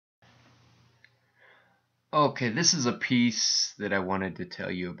Okay, this is a piece that I wanted to tell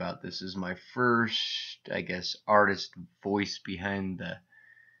you about. This is my first, I guess, artist voice behind the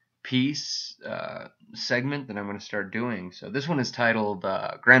piece segment that I'm going to start doing. So this one is titled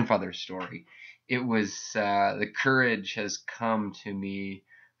Grandfather's Story. It was, the courage has come to me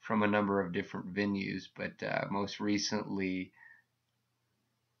from a number of different venues, but most recently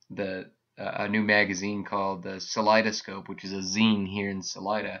a new magazine called the SalidaScope, which is a zine here in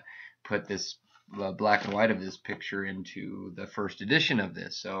Salida, put this black and white of this picture into the first edition of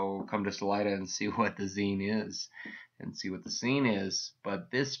this. So come to Salida and see what the zine is and see what the scene is.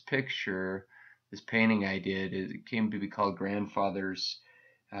 But this picture, this painting I did, it came to be called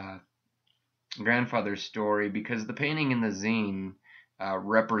uh, Grandfather's Story, because the painting in the zine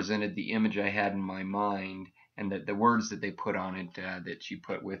represented the image I had in my mind, and that the words that they put on it, that she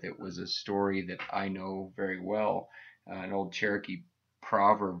put with it, was a story that I know very well, an old Cherokee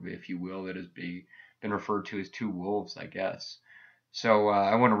proverb, if you will, that has been referred to as two wolves, I guess. So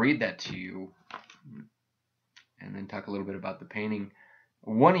I want to read that to you and then talk a little bit about the painting.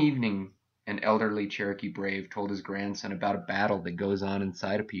 One evening, an elderly Cherokee brave told his grandson about a battle that goes on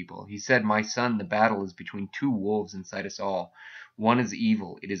inside of people. He said, "My son, the battle is between two wolves inside us all. One is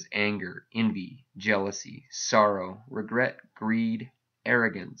evil. It is anger, envy, jealousy, sorrow, regret, greed,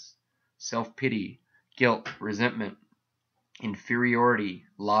 arrogance, self-pity, guilt, resentment, inferiority,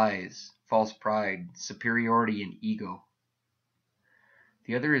 lies, false pride, superiority, and ego.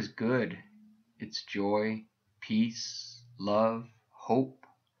 The other is good. It's joy, peace, love, hope,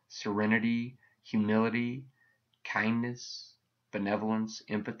 serenity, humility, kindness, benevolence,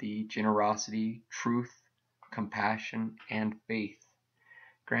 empathy, generosity, truth, compassion, and faith."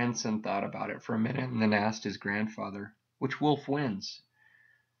 Grandson thought about it for a minute and then asked his grandfather, "Which wolf wins?"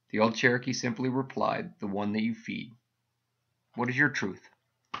 The old Cherokee simply replied, "The one that you feed." What is your truth?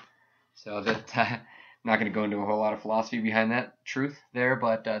 So that not going to go into a whole lot of philosophy behind that truth there,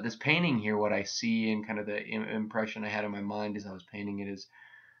 but this painting here, what I see and kind of the impression I had in my mind as I was painting it is,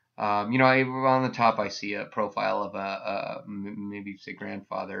 on the top I see a profile of maybe say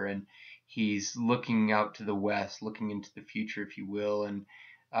grandfather, and he's looking out to the west, looking into the future, if you will,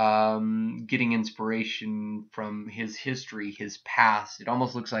 and getting inspiration from his history, his past. It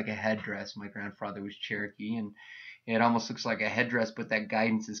almost looks like a headdress. My grandfather was Cherokee, and it almost looks like a headdress, but that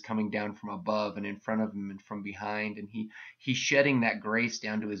guidance is coming down from above and in front of him and from behind, and he's shedding that grace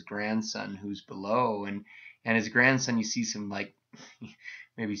down to his grandson who's below, and his grandson, you see some like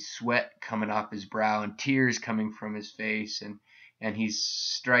maybe sweat coming off his brow and tears coming from his face, and he's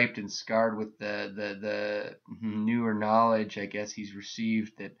striped and scarred with the newer knowledge, I guess, he's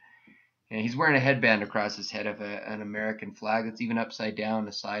received, that, and he's wearing a headband across his head of an American flag that's even upside down,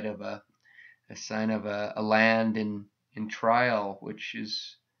 the side of a sign of a land in trial, which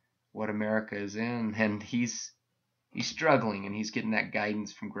is what America is in. And he's struggling, and he's getting that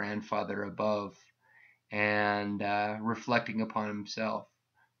guidance from grandfather above, and reflecting upon himself.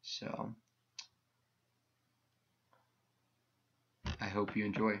 So I hope you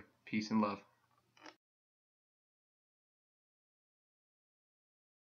enjoy. Peace and love.